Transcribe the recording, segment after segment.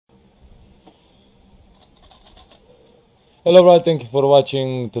Hello everyone, thank you for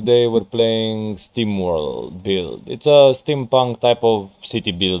watching. Today we're playing SteamWorld Build. It's a steampunk type of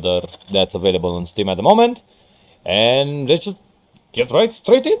city builder that's available on Steam at the moment. And let's just get right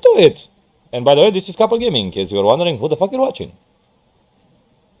straight into it. And by the way, this is Couple Gaming, in case you're wondering who the fuck you're watching.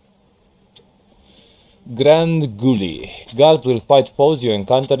 Grand Gully. Guards will fight foes you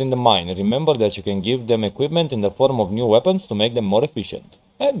encounter in the mine. Remember that you can give them equipment in the form of new weapons to make them more efficient.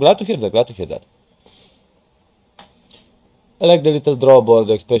 Glad to hear that, glad to hear that. I like the little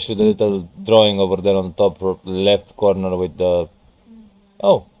drawboard, especially the little drawing over there on the top left corner with the...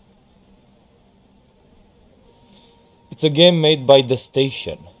 Oh. It's a game made by The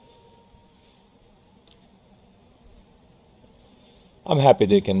Station. I'm happy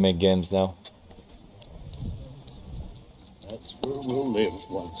they can make games now. That's where we'll live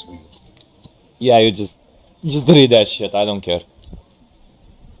once we... Yeah, you just read that shit, I don't care.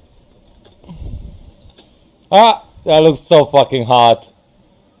 Ah! That looks so fucking hot.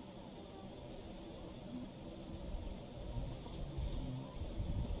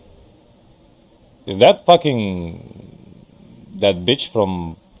 Is that fucking... that bitch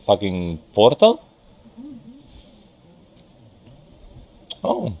from fucking Portal?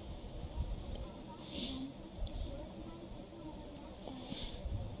 Oh.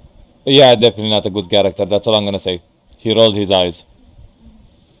 Yeah, definitely not a good character, that's all I'm gonna say. He rolled his eyes.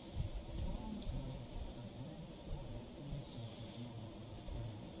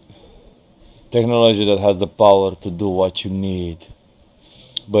 Technology that has the power to do what you need,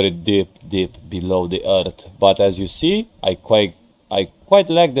 but it deep below the earth. But as you see, I quite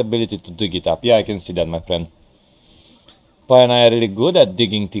lack the ability to dig it up. Yeah, I can see that, my friend. Pi and I are really good at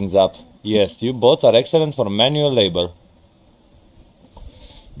digging things up. Yes, you both are excellent for manual labor.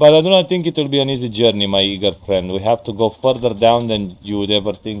 But I do not think it will be an easy journey, my eager friend. We have to go further down than you would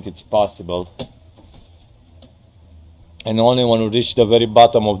ever think it's possible. And only when you reach the very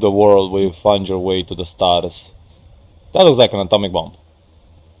bottom of the world will you find your way to the stars. That looks like an atomic bomb.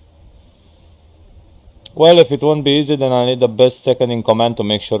 Well, if it won't be easy, then I'll need the best second in command to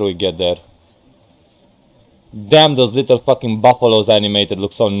make sure we get there. Damn, those little fucking buffaloes animated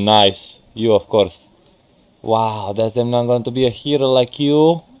look so nice. You, of course. Wow, that's them not going to be a hero like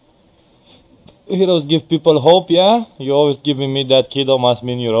you? Heroes give people hope, yeah? You always giving me that kiddo must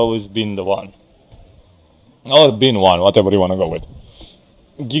mean you've always been the one. Or been one, whatever you want to go with.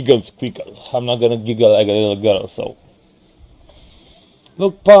 Giggle squeakle. I'm not gonna giggle like a little girl, so...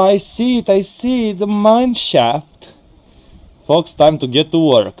 Look, Pa, I see it, the mine shaft. Folks, time to get to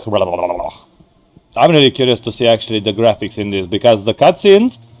work. I'm really curious to see actually the graphics in this, because the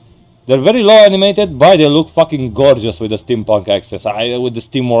cutscenes, they're very low animated, but they look fucking gorgeous with the steampunk access, with the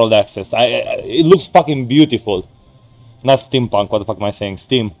SteamWorld access. It looks fucking beautiful. Not steampunk, what the fuck am I saying?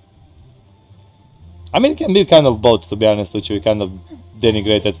 Steam. I mean, it can be kind of both, to be honest with you. Kind of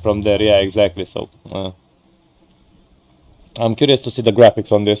denigrated from there. Yeah, exactly. So, I'm curious to see the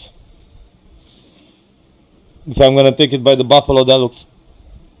graphics on this. If I'm gonna take it by the buffalo, that looks...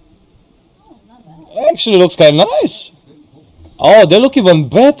 actually looks kind of nice. Oh, they look even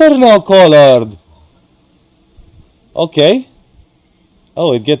better now colored. Okay.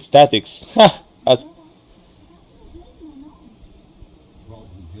 Oh, it gets statics. Ha!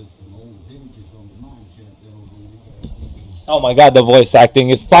 Oh my god, the voice acting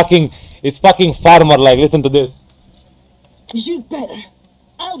is fucking farmer-like. Listen to this. You'd better.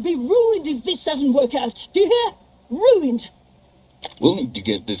 I'll be ruined if this doesn't work out. Do you hear? Ruined. We'll need to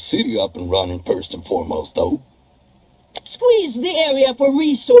get this city up and running first and foremost, though. Squeeze the area for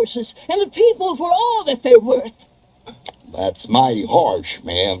resources and the people for all that they're worth. That's mighty harsh,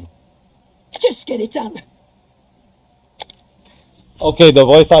 man. Just get it done. Okay, the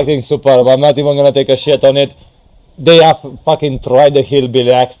voice acting is superb. I'm not even gonna take a shit on it. They have fucking tried the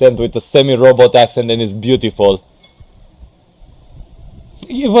hillbilly accent with a semi-robot accent and it's beautiful.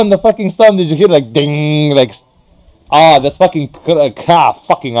 Even the fucking sound, did you hear like ding, like... ah, that's fucking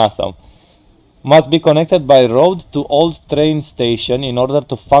fucking awesome. Must be connected by road to old train station in order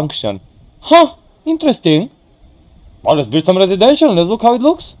to function. Huh, interesting. Well, let's build some residential, let's look how it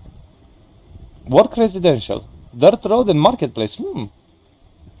looks. Work residential. Dirt road and marketplace,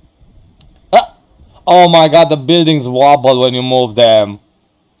 Ah. Oh my god, the buildings wobble when you move them.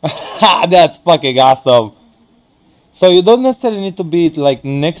 That's fucking awesome. So you don't necessarily need to be like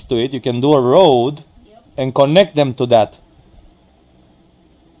next to it, you can do a road and connect them to that.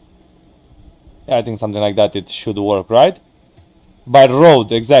 Yeah, I think something like that it should work, right? By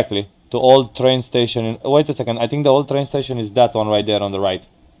road, exactly. To old train station. Wait a second, I think the old train station is that one right there on the right.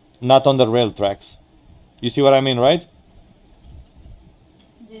 Not on the rail tracks. You see what I mean, right?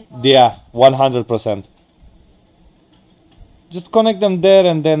 Yeah, 100%. Just connect them there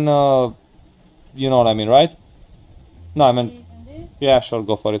and then, you know what I mean, right? No, I meant, yeah, sure,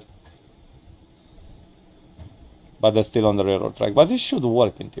 go for it. But they're still on the railroad track. But it should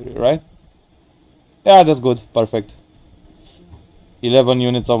work in theory, right? Yeah, that's good. Perfect. 11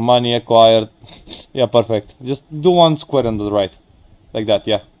 units of money acquired. Yeah, perfect. Just do one square on the right. Like that,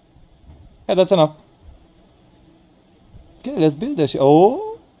 yeah. Yeah, that's enough. Okay, let's build this.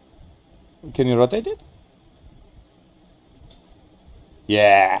 Oh! Can you rotate it?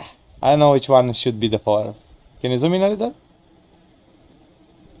 Yeah! I know which one should be the forest. Can you zoom in a little?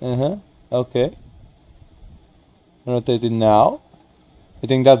 Uh-huh. Okay. Rotate it now. I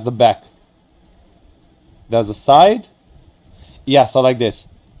think that's the back. That's the side. Yeah, so like this.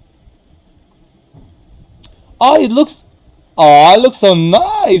 Oh, it looks... Oh, it looks so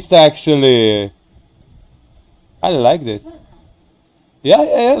nice, actually. I like it. Yeah,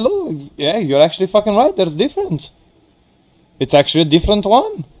 look. Yeah, you're actually fucking right. There's different. It's actually a different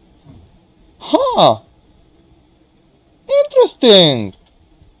one. Huh. Interesting.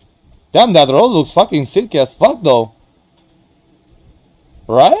 Damn, that road looks fucking silky as fuck, though.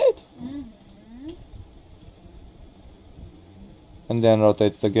 Right? And then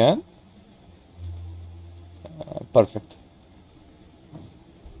rotate it again. Perfect.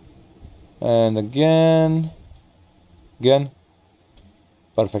 And again. Again.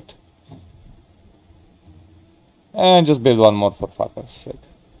 Perfect. And just build one more for fuckers sake.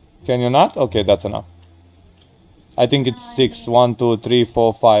 Can you not? Okay, that's enough. I think it's 6. 1, 2, 3,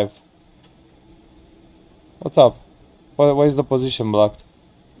 4, 5. What's up? Why is the position blocked?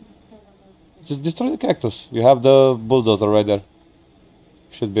 Just destroy the cactus. You have the bulldozer right there.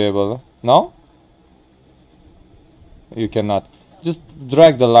 Should be able. No? You cannot. Just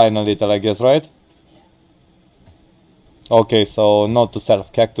drag the line a little, I guess, right? Okay, so note to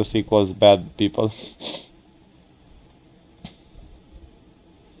self. Cactus equals bad people.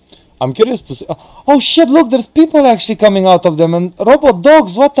 I'm curious to see. Oh shit, look, there's people actually coming out of them. And robot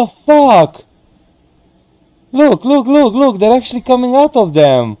dogs, what the fuck? Look, they're actually coming out of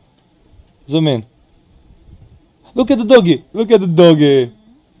them. Zoom in. Look at the doggy. Look at the doggy.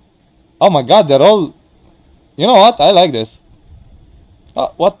 Oh my god, they're all... You know what? I like this.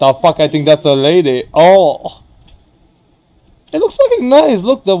 What the fuck? I think that's a lady. Oh. It looks fucking nice.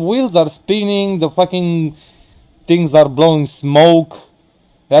 Look, the wheels are spinning. The fucking things are blowing smoke.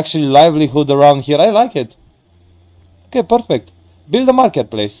 Actually livelihood around here. I like it. Okay, perfect. Build a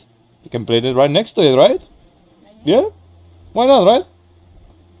marketplace. You can place it right next to it, right? Yeah? Why not, right?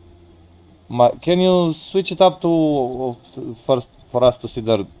 Can you switch it up to first for us to see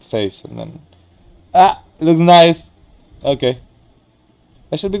their face and then... Ah! Looks nice. Okay.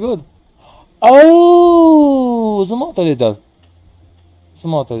 That should be good. Oh! Zoom out a little.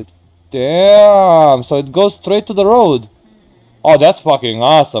 Zoom out a little. Damn! So it goes straight to the road. Oh, that's fucking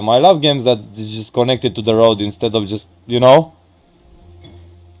awesome. I love games that just connected to the road instead of just, you know?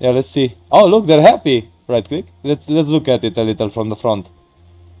 Yeah, let's see. Oh, look, they're happy. Right click. Let's look at it a little from the front.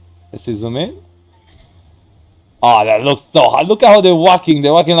 Let's see, zoom in. Oh, that looks so hot. Look at how they're walking.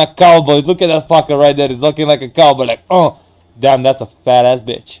 They're walking like cowboys. Look at that fucker right there. He's looking like a cowboy. Like, oh, damn, that's a fat ass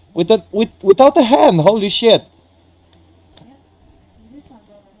bitch. Without a hand. Holy shit.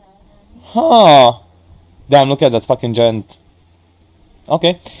 Huh. Damn, look at that fucking giant.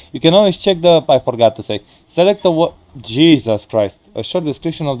 Okay. You can always check the... I forgot to say. Select the what? Jesus Christ. A short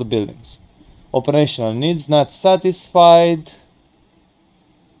description of the buildings. Operational needs not satisfied.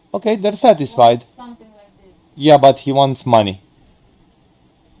 Okay, they're satisfied. Something like this. Yeah, but he wants money.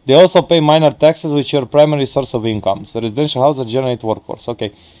 They also pay minor taxes, which are your primary source of income. So residential houses generate workforce.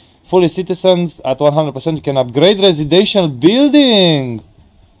 Okay. Fully citizens at 100%. You can upgrade residential building.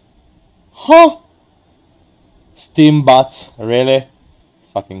 Huh? Steam bots. Really?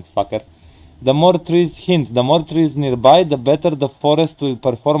 Fucking fucker. The more trees, hint, the more trees nearby, the better the forest will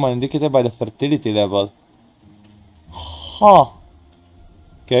perform, as indicated by the fertility level. Huh.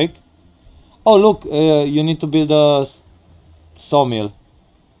 Okay. Oh, look, you need to build a sawmill.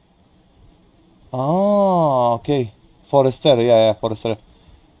 Oh, okay. Forester, yeah, forester.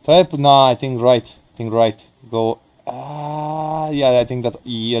 Try, no, I think right. Go, yeah, I think that,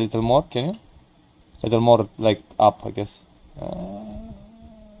 yeah, a little more, can you? A little more, like, up, I guess.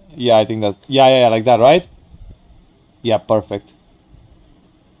 Yeah, I think that's... Yeah, like that, right? Yeah, perfect.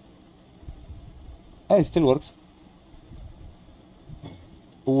 Hey, it still works.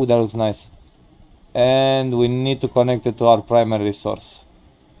 Ooh, that looks nice. And we need to connect it to our primary source.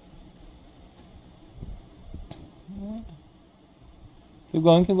 Keep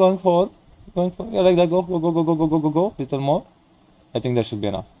going forward. Yeah, like that, go. Little more. I think that should be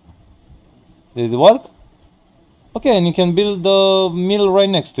enough. Did it work? Okay, and you can build the mill right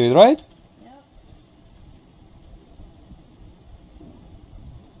next to it, right? Yep.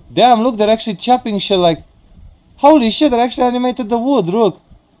 Damn, look, they're actually chopping shit like... Holy shit, they actually animated the wood, look.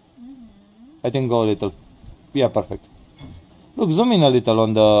 I think go a little. Yeah, perfect. Look, zoom in a little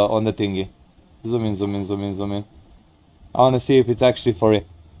on the thingy. Zoom in, zoom in, zoom in, zoom in. I wanna see if it's actually for it.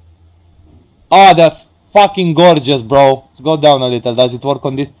 Oh, that's fucking gorgeous, bro. Let's go down a little. Does it work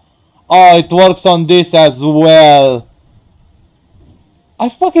on this? Oh, it works on this as well. I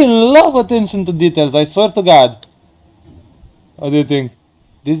fucking love attention to details, I swear to God. What do you think?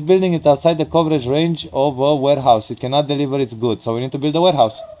 This building is outside the coverage range of a warehouse. It cannot deliver its goods, so we need to build a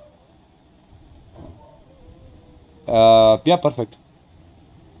warehouse. Yeah, perfect.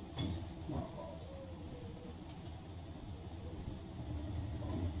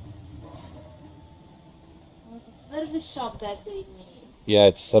 It's a service shop that they need. Yeah,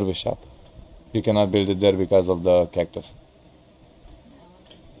 it's a service shop. You cannot build it there because of the cactus.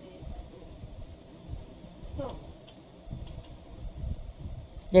 So,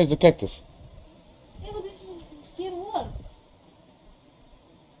 Yeah, it's a cactus. yeah, but this here works.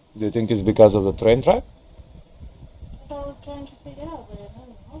 Do you think it's because of the train track? That's what I was trying to figure out, but I have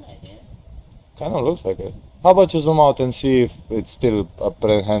no idea. Kind of looks like it. How about you zoom out and see if it still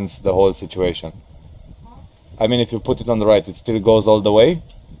apprehends the whole situation? I mean, if you put it on the right, it still goes all the way?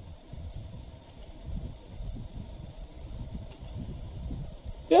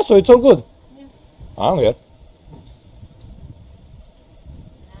 Yeah, so it's all good. Yeah. I'm here.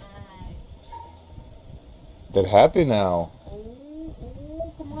 Nice. They're happy now.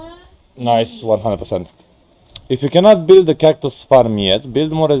 Oh, come on. Nice, 100%. If you cannot build the cactus farm yet,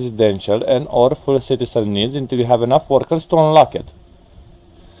 build more residential and or full citizen needs until you have enough workers to unlock it.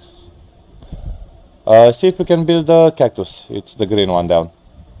 See if you can build the cactus. It's the green one down.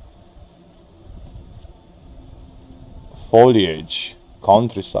 Foliage,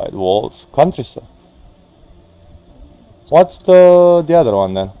 countryside, walls, countryside. What's the other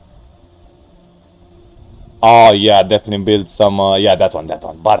one then? Oh yeah, definitely build some. Yeah, that one.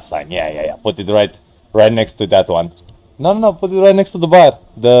 Bar sign. Yeah. Put it right next to that one. No. Put it right next to the bar.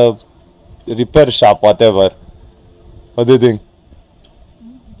 The repair shop, whatever. What do you think?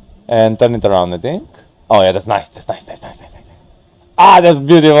 And turn it around, I think. Oh yeah, that's nice. Ah, that's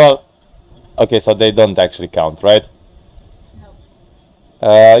beautiful. Okay, so they don't actually count, right?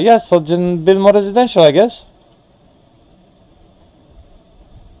 No. Yeah, so then build more residential, I guess.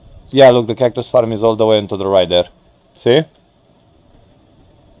 Yeah, look, the cactus farm is all the way into the right there. See?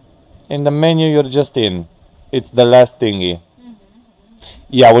 In the menu you're just in. It's the last thingy.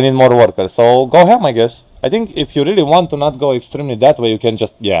 Yeah, we need more workers, so go ham, I guess. I think if you really want to not go extremely that way, you can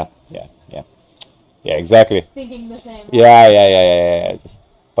just... Yeah, exactly. Thinking the same. Yeah. Just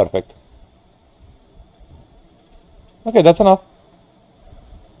perfect. Okay, that's enough.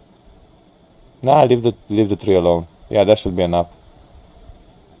 Nah, leave the tree alone. Yeah, that should be enough.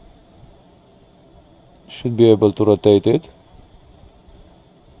 Should be able to rotate it.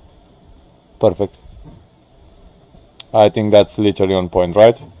 Perfect. I think that's literally on point,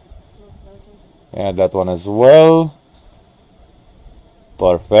 right? Yeah, that one as well.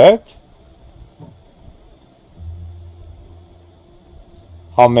 Perfect.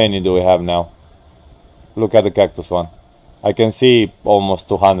 How many do we have now? Look at the cactus one. I can see almost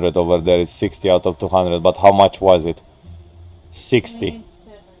 200 over there. It's 60 out of 200, but how much was it? 60.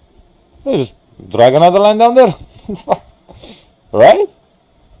 Just drag another line down there. Right?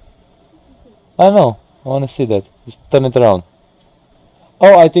 I know. I want to see that. Just turn it around.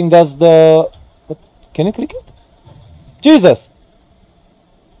 Oh, I think that's the... What? Can you click it? Jesus!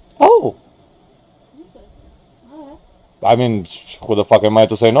 Oh! I mean, who the fuck am I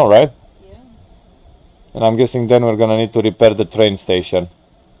to say no, right? Yeah. And I'm guessing then we're gonna need to repair the train station.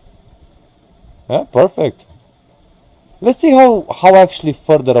 Yeah, perfect. Let's see how actually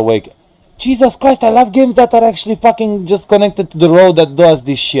further away... Jesus Christ, I love games that are actually fucking just connected to the road that does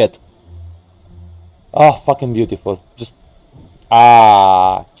this shit. Oh, fucking beautiful. Just...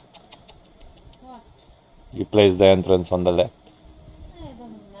 Ah. What? You place the entrance on the left. It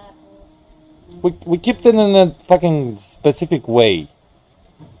doesn't matter. We kept it in a fucking specific way.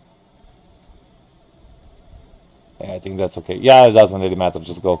 Yeah, I think that's okay. Yeah, it doesn't really matter.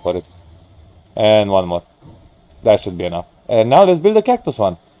 Just go for it. And one more. That should be enough. And now let's build a cactus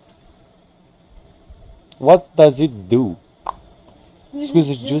one. What does it do? Squeeze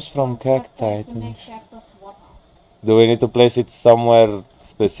the juice from cacti to make cactus water. Do we need to place it somewhere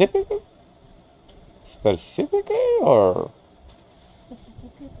specifically? Or...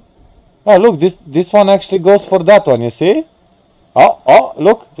 Specifically. Oh, look, this one actually goes for that one, you see? Oh,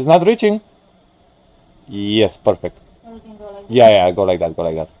 look, it's not reaching. Yes, perfect. Or we can go like Yeah, yeah, go like that, go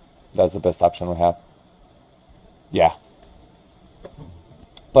like that. That's the best option we have. Yeah.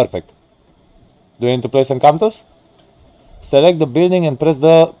 Perfect. Do you need to place Encantos? Select the building and press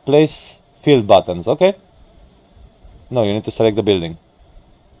the place field buttons, okay? No, you need to select the building.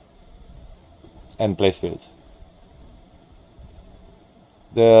 And place fields.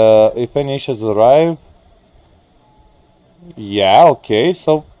 If any issues arrive... Yeah, okay,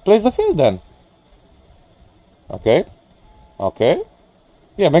 so place the field then. Okay. Okay.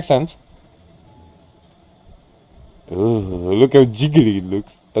 Yeah, makes sense. Ooh, look how jiggly it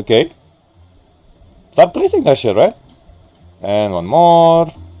looks. Okay. Start placing that shit, right? And one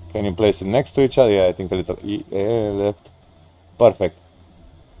more. Can you place it next to each other? Yeah, I think a little left. Perfect.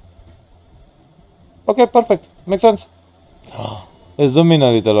 Okay, perfect. Makes sense. Let's zoom in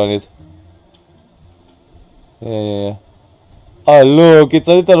a little on it. Yeah. Oh, look, it's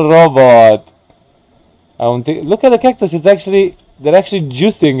a little robot. I don't think. Look at the cactus. It's actually. They're actually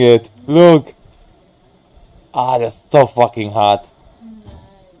juicing it. Look. Ah, that's so fucking hot.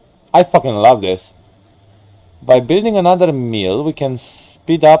 I fucking love this. By building another mill, we can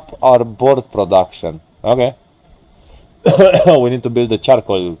speed up our board production. Okay. We need to build the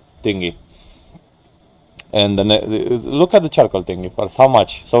charcoal thingy. And look at the charcoal thingy first. How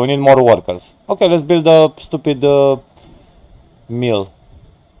much? So we need more workers. Okay, let's build a stupid mill.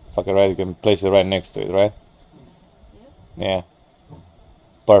 Okay, right, you can place it right next to it, right? Yeah.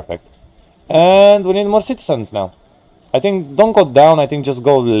 Perfect. And we need more citizens now. I think don't go down, I think just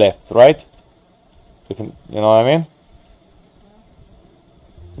go left, right? You know what I mean?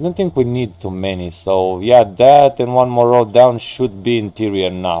 I don't think we need too many, so yeah, that and one more road down should be in theory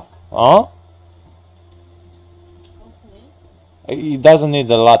enough. Huh? It doesn't need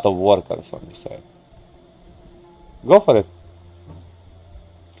a lot of workers on this side. Go for it.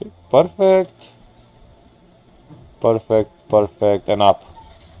 Okay, perfect. Perfect, perfect, and up.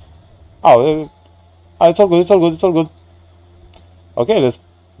 Oh, it's all good, it's all good, it's all good. Okay, let's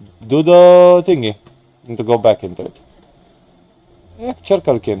do the thingy. Need to go back into it. Yeah,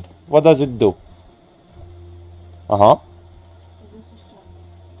 charcoal kiln. What does it do? Uh-huh.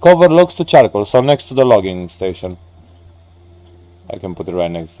 Cover logs to charcoal, so next to the logging station. I can put it right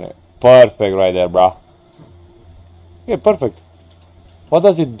next to it. Perfect right there, brah. Yeah, perfect. What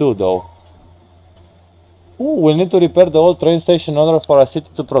does it do, though? Ooh, we'll need to repair the old train station in order for our city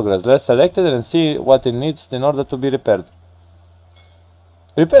to progress. Let's select it and see what it needs in order to be repaired.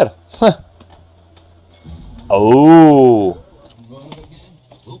 Repair. Oh.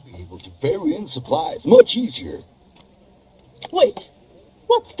 We'll be able to ferry in supplies much easier. Wait,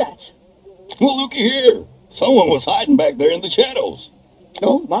 what's that? Well, looky here. Someone was hiding back there in the shadows.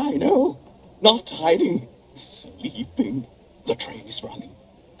 Oh, my, no. Not hiding. Sleeping. The train is running.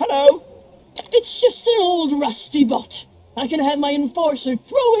 Hello? It's just an old rusty bot. I can have my enforcer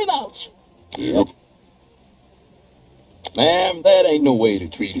throw him out. Yep. Ma'am, that ain't no way to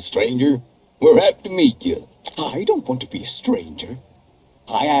treat a stranger. We're happy to meet you. I don't want to be a stranger.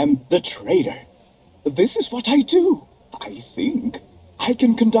 I am the trader. This is what I do. I think I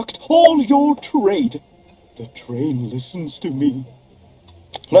can conduct all your trade. The train listens to me.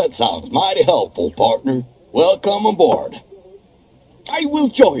 That sounds mighty helpful, partner. Welcome aboard. I will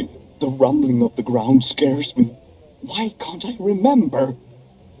join. The rumbling of the ground scares me. Why can't I remember?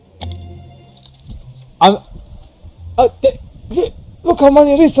 Look how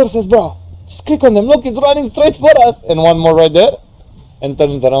many resources, bro. Just click on them. Look, it's running straight for us. And one more right there. And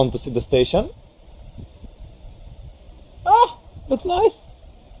turn it around to see the station. Ah, looks nice.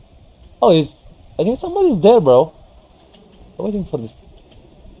 Oh, I think somebody's there, bro. I'm waiting for this.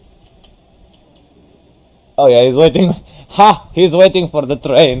 Oh yeah, he's waiting. Ha! He's waiting for the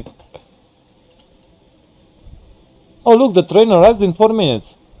train. Oh look, the train arrives in 4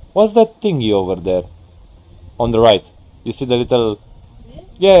 minutes. What's that thingy over there? On the right. You see the little...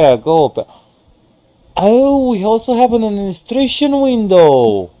 Yeah, go open. Oh, we also have an administration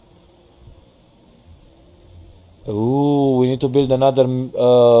window. Ooh, we need to build another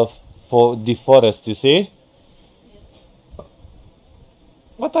for the forest, you see?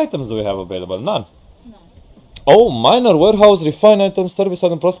 What items do we have available? None. No. Oh, minor warehouse, refine items, service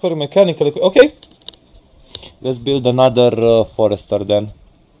and prosper mechanical. Okay. Let's build another forester then.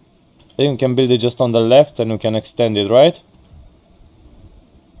 Then we can build it just on the left and we can extend it, right?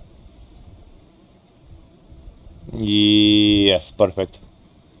 Yes, perfect.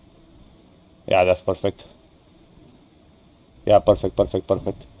 Yeah, that's perfect. Yeah, perfect, perfect,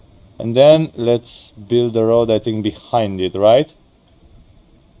 perfect. And then let's build the road, I think, behind it, right?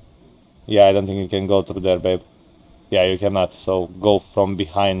 Yeah, I don't think you can go through there, babe. Yeah, you cannot, so go from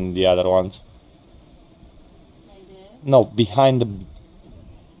behind the other ones. No, behind the...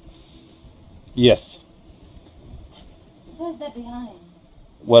 Yes. Who's that behind?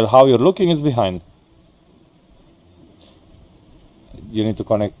 Well, how you're looking is behind. You need to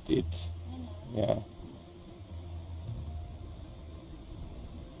connect it. Yeah.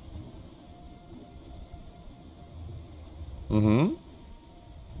 Mm-hmm.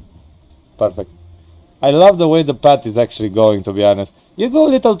 Perfect. I love the way the path is actually going, to be honest. You go a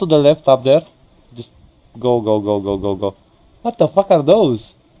little to the left up there. Just go, go, go, go, go, go. What the fuck are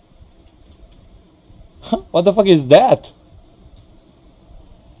those? What the fuck is that?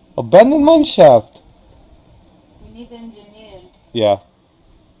 Abandoned mine shaft. We need engineers. Yeah.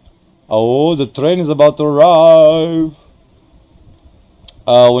 Oh, the train is about to arrive.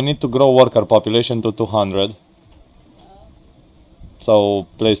 We need to grow worker population to 200. So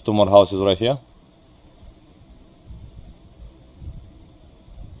place 2 more houses right here.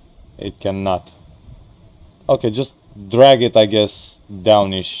 It cannot. Okay, just drag it, I guess,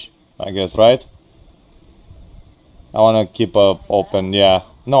 downish. I guess, right? I wanna keep open, yeah.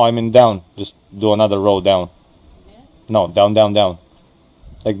 No, I mean down. Just do another row down. No, down, down, down.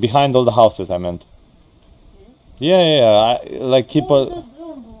 Like behind all the houses, I meant. Yeah, yeah, yeah. Like keep a...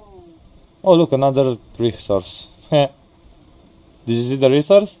 Oh, look, another resource. Did you see the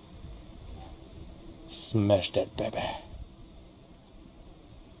resource? Smash that baby.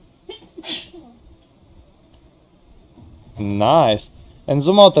 Nice. And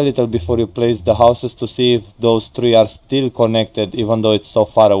zoom out a little before you place the houses to see if those 3 are still connected even though it's so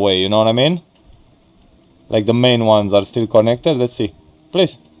far away, you know what I mean? Like the main ones are still connected. Let's see.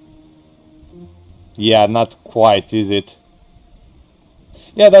 Place it. Yeah, not quite, is it?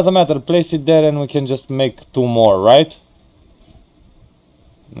 Yeah, doesn't matter. Place it there and we can just make 2 more, right?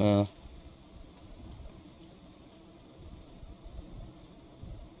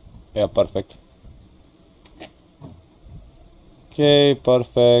 Yeah, perfect. Okay,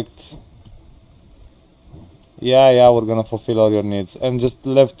 perfect. Yeah, we're gonna fulfill all your needs. And just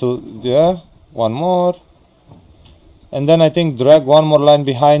left to, yeah, 1 more. And then I think drag 1 more line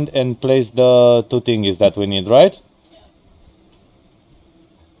behind and place the 2 thingies that we need, right?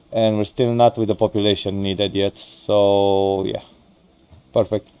 And we're still not with the population needed yet, so yeah.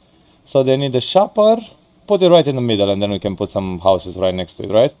 Perfect. So they need a shopper. Put it right in the middle and then we can put some houses right next to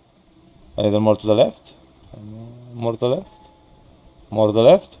it, right? A little more to the left. More to the left. More to the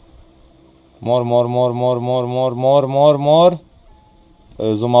left. More.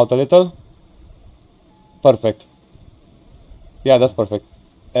 Zoom out a little. Perfect. Yeah, that's perfect.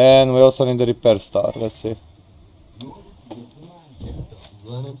 And we also need the repair star. Let's see.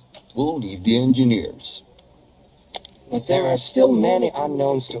 We'll need the engineers. But there are still many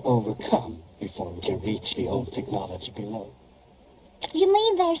unknowns to overcome before we can reach the old technology below. You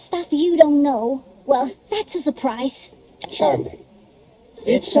mean there's stuff you don't know? Well, that's a surprise. Charming.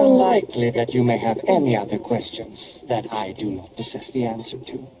 It's unlikely that you may have any other questions that I do not possess the answer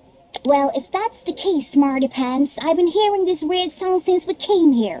to. Well, if that's the case, Smarty Pants, I've been hearing this weird song since we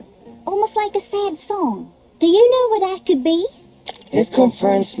came here. Almost like a sad song. Do you know what that could be? It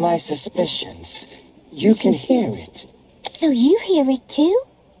confirms my suspicions. You can hear it. So you hear it too?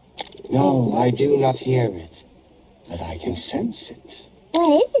 No, I do not hear it. But I can sense it.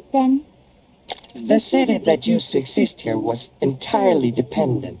 What is it then? The city that used to exist here was entirely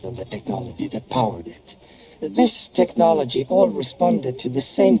dependent on the technology that powered it. This technology all responded to the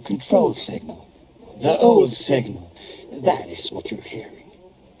same control signal. The old signal. That is what you're hearing.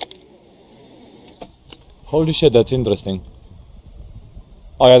 Holy shit, that's interesting.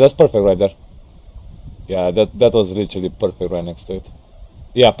 Oh yeah, that's perfect right there. Yeah, that was literally perfect right next to it.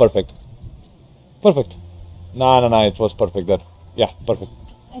 Yeah, perfect. Perfect. No, it was perfect there. Yeah, perfect.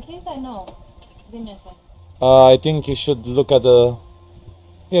 I think I know. Give me a sec. I think you should look at the...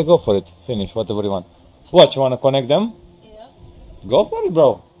 Yeah, go for it. Finish, whatever you want. What, you want to connect them? Yeah. Go for it,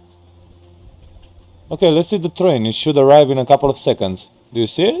 bro. Okay, let's see the train. It should arrive in a couple of seconds. Do you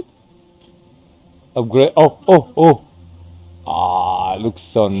see it? Upgrade. Oh. Ah, it looks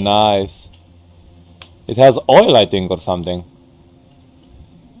so nice. It has oil, I think, or something.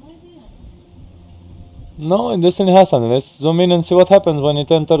 No, it doesn't have something. Let's zoom in and see what happens when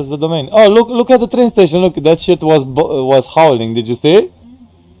it enters the domain. Oh, look at the train station. Look, that shit was howling. Did you see it?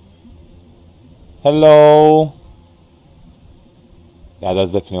 Hello. Yeah,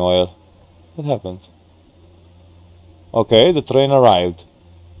 that's definitely oil. What happened? Okay, the train arrived.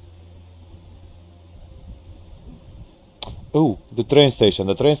 Oh, the train station.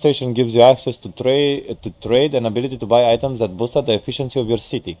 The train station gives you access to trade and ability to buy items that boost up the efficiency of your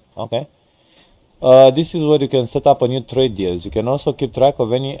city. Okay. This is where you can set up a new trade deals. You can also keep track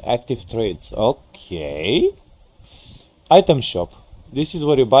of any active trades. Okay. Item shop. This is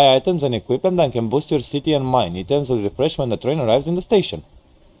where you buy items and equipment that can boost your city and mine. Items will refresh when the train arrives in the station.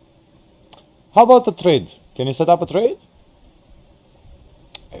 How about a trade? Can you set up a trade?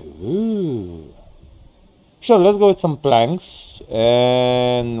 Ooh. Sure, let's go with some planks.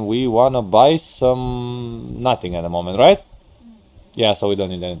 And we wanna buy some... nothing at the moment, right? Yeah, so we don't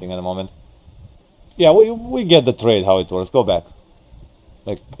need anything at the moment. Yeah, we get the trade, how it works. Go back.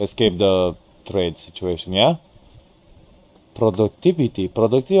 Like, escape the trade situation, yeah? Productivity.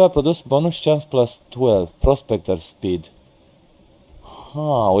 Productivity produce bonus chance plus 12. Prospector speed.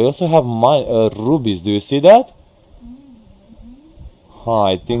 Huh, we also have rubies. Do you see that? Huh,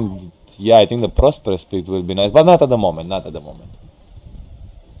 I think... yeah, I think the prosper speed will be nice. But not at the moment. Not at the moment.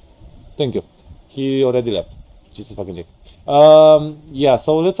 Thank you. He already left. Jesus fucking dick. Yeah,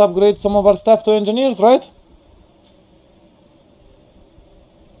 so let's upgrade some of our staff to engineers, right?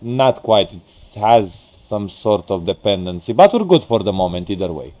 Not quite. It has some sort of dependency, but we're good for the moment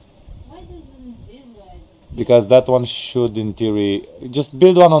either way. Why doesn't this guy? Because that one should, in theory, just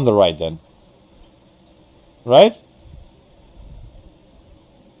build one on the right then. Right?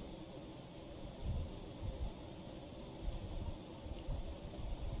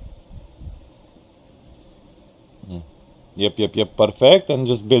 Yep, perfect. And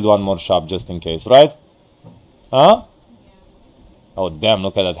just build one more shop just in case, right? Huh? Oh, damn,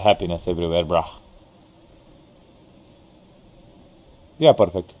 look at that happiness everywhere, bruh. Yeah,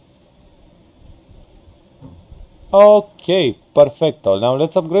 perfect. Okay, perfecto. Now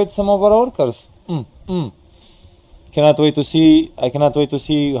let's upgrade some of our workers. Cannot wait to see, I cannot wait to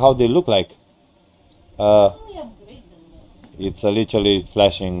see how they look like. It's a literally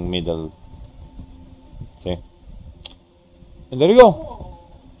flashing middle. See? And there you go.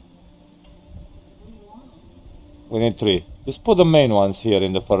 We need 3. Just put the main ones here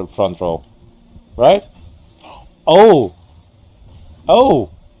in the front row. Right? Oh! Oh!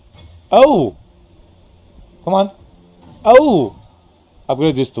 Oh! Come on. Oh!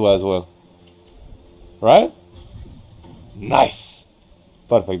 Upgrade these 2 as well. Right? Nice!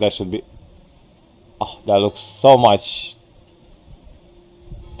 Perfect, that should be... oh, that looks so much...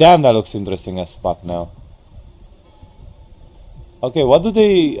 damn, that looks interesting as fuck now. Okay, what do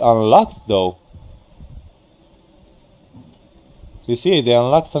they unlock though? You see, they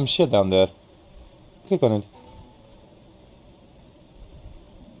unlock some shit down there. Click on it.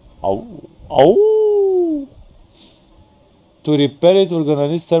 Oh, oh! To repair it, we're gonna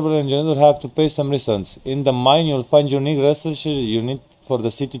need several engineers. We'll have to pay some reasons. In the mine, you'll find unique resources you need for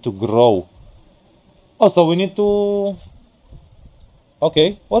the city to grow. Oh, so we need to...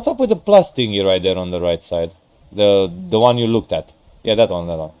 okay, what's up with the plus thingy right there on the right side? The one you looked at. Yeah, that one,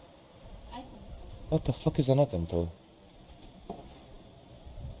 that one. What the fuck is an item tool?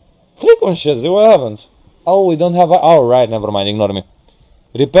 Click on shit, what happens? Oh, we don't have a... oh, right, never mind, ignore me.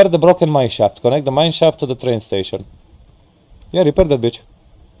 Repair the broken mine shaft. Connect the mine shaft to the train station. Yeah, repair that bitch.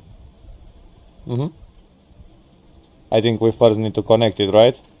 I think we first need to connect it,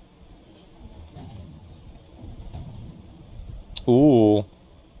 right? Ooh.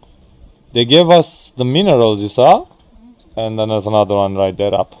 They gave us the minerals, you saw? And then there's another one right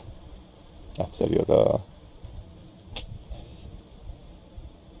there up. After your...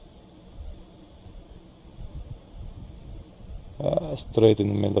 straight in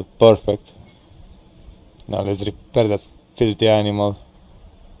the middle. Perfect. Now let's repair that filthy animal.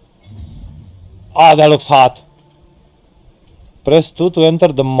 Ah, that looks hot. Press 2 to enter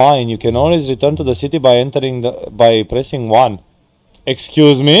the mine. You can always return to the city by by pressing 1.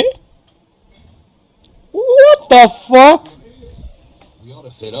 Excuse me? What the fuck? We ought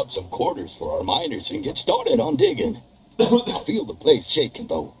to set up some quarters for our miners and get started on digging. I feel the place shaking,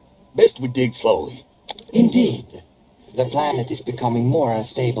 though. Best we dig slowly. Indeed. The planet is becoming more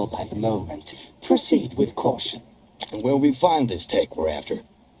unstable by the moment. Proceed with caution. And where we find this tech we're after,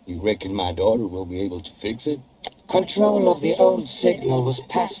 you reckon my daughter will be able to fix it? Control of the old signal was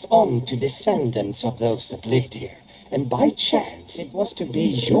passed on to descendants of those that lived here. And by chance, it was to be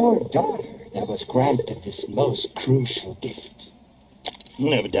your daughter that was granted this most crucial gift.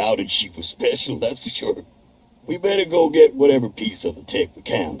 Never doubted she was special, that's for sure. We better go get whatever piece of the tech we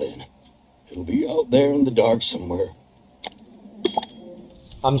can, then. It'll be out there in the dark somewhere.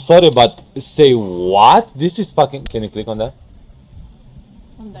 I'm sorry, but say what? This is fucking... Can you click on that?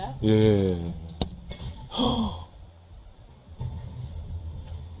 On that? Yeah.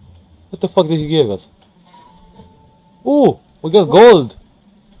 What the fuck did he give us? Ooh, we got gold!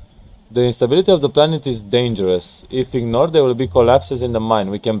 The instability of the planet is dangerous. If ignored, there will be collapses in the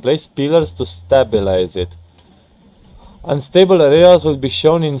mine. We can place pillars to stabilize it. Unstable areas will be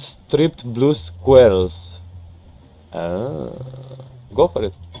shown in stripped blue squares. Go for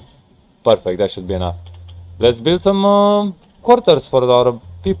it. Perfect, that should be enough. Let's build some quarters for our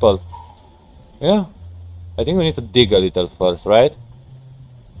people. Yeah. I think we need to dig a little first, right?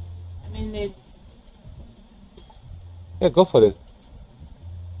 I mean, Yeah, go for it.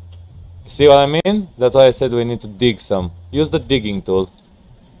 See what I mean? That's why I said we need to dig some. Use the digging tool.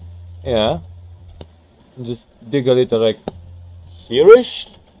 Yeah. Just dig a little like here-ish.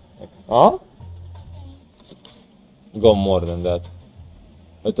 Like, huh? Go more than that.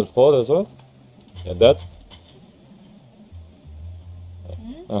 Little forward as well. Yeah, that.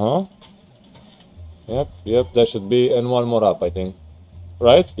 Uh-huh. Yep, that should be, and one more up, I think.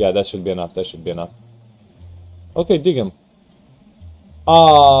 Right? Yeah, that should be enough, that should be enough. Okay, dig him.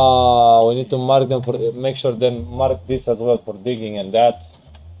 Ah, we need to mark them for, make sure then mark this as well for digging and that.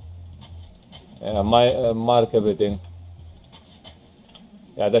 Yeah, mark everything.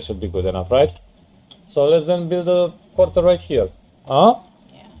 Yeah, that should be good enough, right? So let's then build a quarter right here. Huh?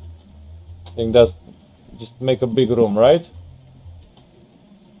 yeah. I think that's, just make a big room, right?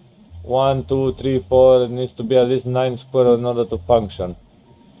 1, 2, 3, 4, it needs to be at least 9 square in order to function.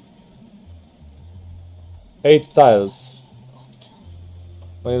 8 tiles.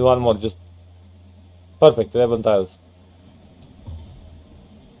 We need one more, just perfect, 11 tiles.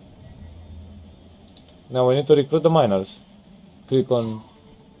 Now we need to recruit the miners. Click on...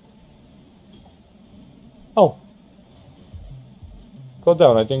 Oh! Go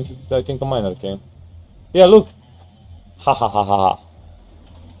down, I think a miner came. Yeah, look! Ha ha ha ha ha.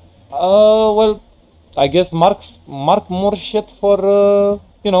 Well, I guess mark more shit for,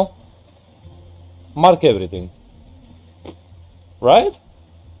 you know, mark everything. Right?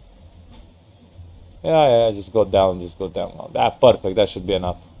 Yeah, just go down. Ah, perfect, that should be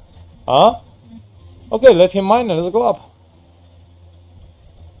enough. Huh? Okay, let him mine and let's go up.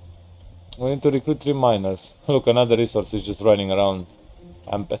 We need to recruit 3 miners. Look, another resource is just running around.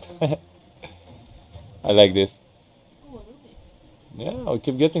 Ampet. I like this. Oh, ruby. Yeah, we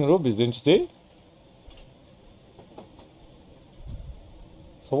keep getting rubies, didn't you see?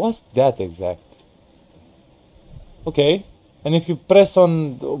 So what's that exact? Okay, and if you press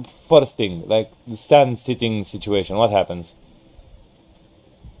on the first thing, like the sand sitting situation, what happens?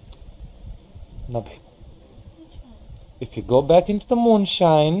 No, babe. If you go back into the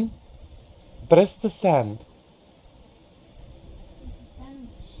moonshine, press the sand. It's a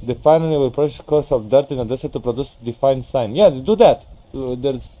sandwich. The finally will process course of dirt in the desert to produce defined sign. Yeah, do that.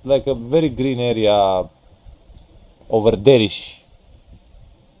 There's like a very green area over there-ish.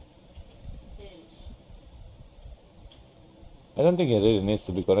 I don't think it really needs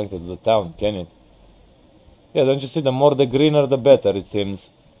to be connected to the town, can it? Yeah, don't you see, the more the greener the better, it seems.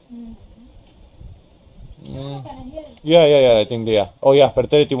 Oh, can I hear it? Yeah, I think, yeah. Oh yeah,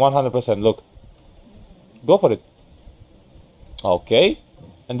 fertility 100%, look. Go for it. Okay.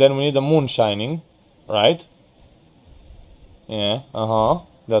 And then we need the moon shining, right? Yeah,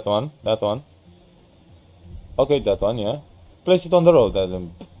 that one. Okay, that one, yeah. Place it on the road,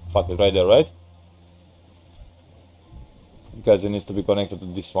 then fuck it, right there, right? Because it needs to be connected to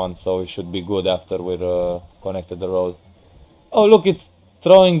this one, so it should be good after we're connected the road. Oh look, it's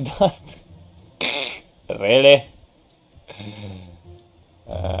throwing that. Really?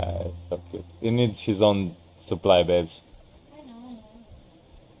 It's so cute. He needs his own supply, babes. I know.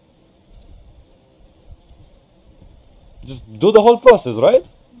 Just do the whole process, right?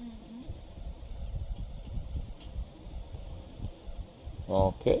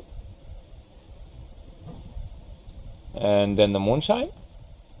 Okay. And then the moonshine.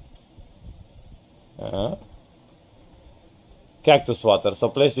 Cactus water. So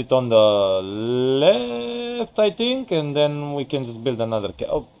place it on the left, I think, and then we can just build another.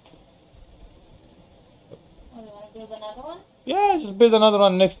 Oh, Oh, you want to build another one? yeah, just build another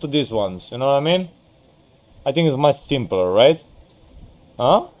one next to these ones. You know what I mean? I think it's much simpler, right?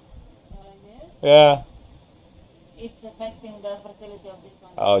 Huh? Like this? Yeah. It's affecting the fertility of this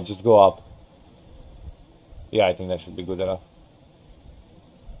one. Oh, just go up. Yeah, I think that should be good enough.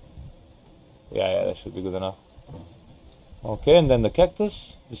 Yeah, that should be good enough. Okay, and then the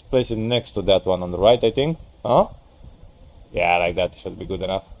cactus. Just place it next to that one on the right, I think. Huh? Yeah, like that should be good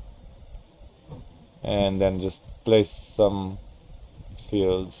enough. And then just place some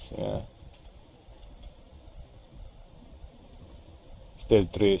fields, yeah. Still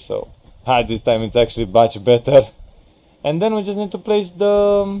 3, so this time it's actually much better. And then we just need to place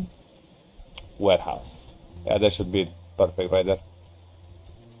the warehouse. Yeah, that should be perfect right there.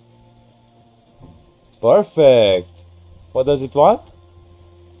 Perfect. What does it want?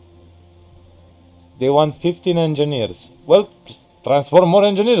 They want 15 engineers. Well, just transform more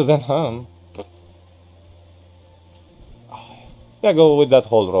engineers then, huh? Yeah, go with that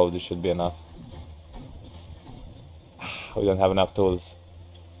whole road. It should be enough. We don't have enough tools.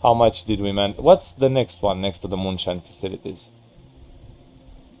 How much did we man? What's the next one next to the moonshine facilities?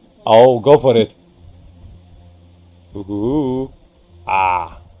 Oh, go for it. Ooh.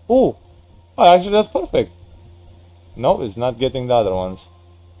 Ah. Ooh. Oh, actually, that's perfect. No, it's not getting the other ones.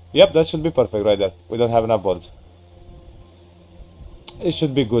 Yep, that should be perfect right there. We don't have enough boards. It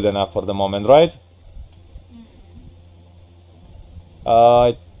should be good enough for the moment, right?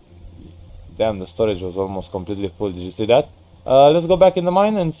 Damn, the storage was almost completely full. Did you see that? Let's go back in the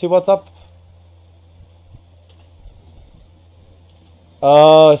mine and see what's up.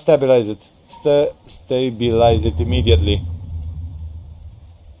 Stabilize it. Stabilize it immediately.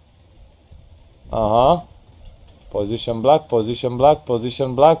 Position black, position black,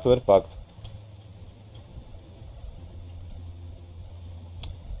 position black. We're fucked.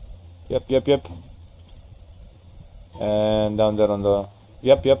 Yep. And down there on the...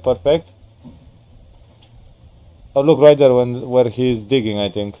 Yep, perfect. Oh, look, right there where he's digging, I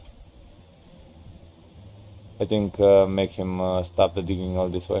think. Make him stop the digging all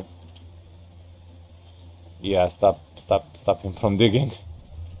this way. Yeah, stop him from digging.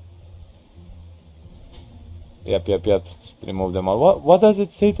 Yep. Just remove them all. What does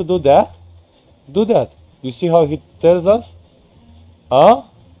it say to do that? Do that. You see how he tells us? Huh?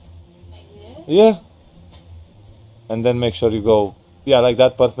 Yeah. And then make sure you go, yeah, like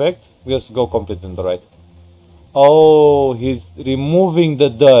that, perfect. Just go complete on the right. Oh, he's removing the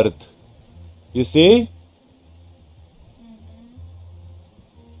dirt. You see?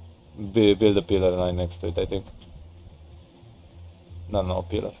 Build a pillar right next to it, I think. No,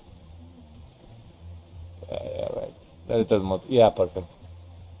 pillar. Yeah, right. A little more. Yeah, perfect.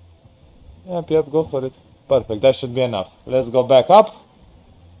 Yep, go for it. Perfect, that should be enough. Let's go back up.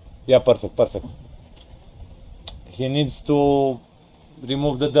 Yeah, perfect. He needs to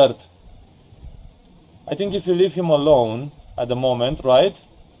remove the dirt. I think if you leave him alone at the moment, right?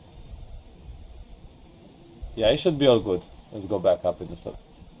 Yeah, it should be all good. Let's go back up in the surface.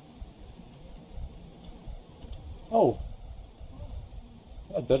 Oh.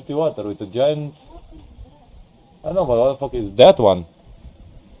 Yeah, dirty water with a giant... I don't know, but what the fuck is that one?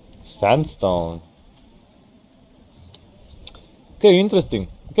 Sandstone. Okay, interesting.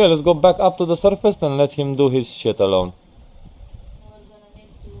 Okay, let's go back up to the surface and let him do his shit alone.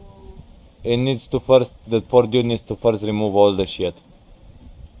 It needs to first, the poor dude needs to first remove all the shit.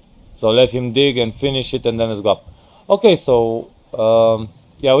 So let him dig and finish it and then let's go up. Okay, so,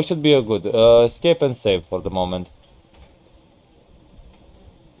 yeah, we should be all good. Escape and save for the moment.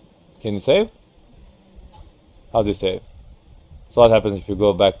 Can you save? How do you save? So what happens if you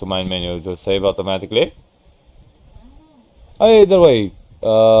go back to mine menu? It will save automatically? Either way,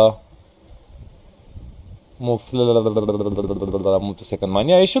 move to second mine.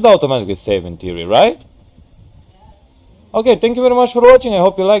 Yeah, it should automatically save in theory, right? Okay, thank you very much for watching. I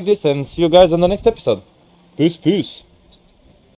hope you like this and see you guys on the next episode. Peace.